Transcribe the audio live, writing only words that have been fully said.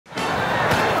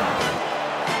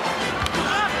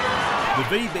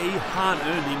VB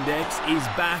Hard-Earned Index is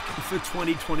back for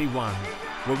 2021,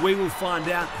 where we will find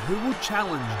out who will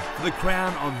challenge for the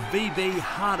crown of VB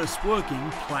Hardest Working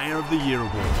Player of the Year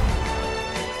award.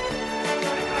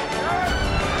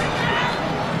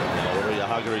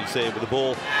 Hargreaves there with the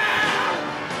ball.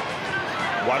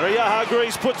 Warrior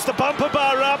Hargreaves puts the bumper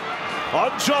bar up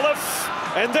on Jolliffe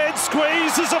and then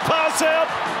squeezes a pass out.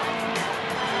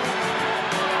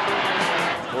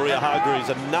 Warrior Hargreaves,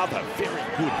 another very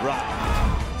good run.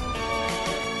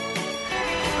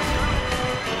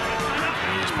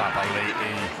 Here's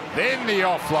Papali'i, then the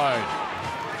offload.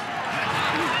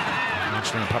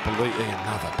 Mentioning Papali'i,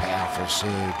 another powerful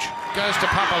surge. Goes to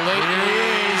Papali'i.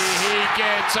 He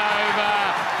gets over.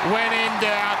 When in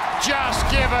doubt, just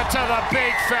give it to the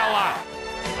big fella.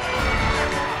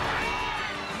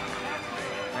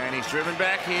 And he's driven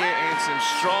back here and some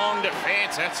strong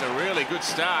defence. That's a really good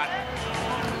start.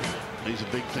 He's a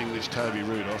big thing, this Toby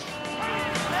Rudolph.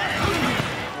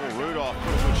 Oh, Rudolph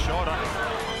put a good shot on it.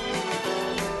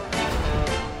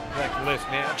 Back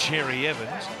left now, Cherry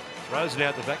Evans. Throws it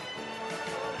out the back.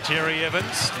 Cherry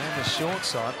Evans down the short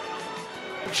side.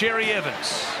 Cherry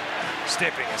Evans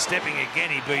stepping again.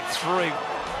 He beat 3.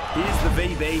 Here's the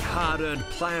VB Hard-Earned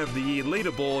Player of the Year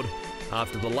leaderboard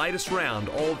after the latest round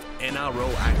of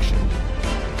NRL action.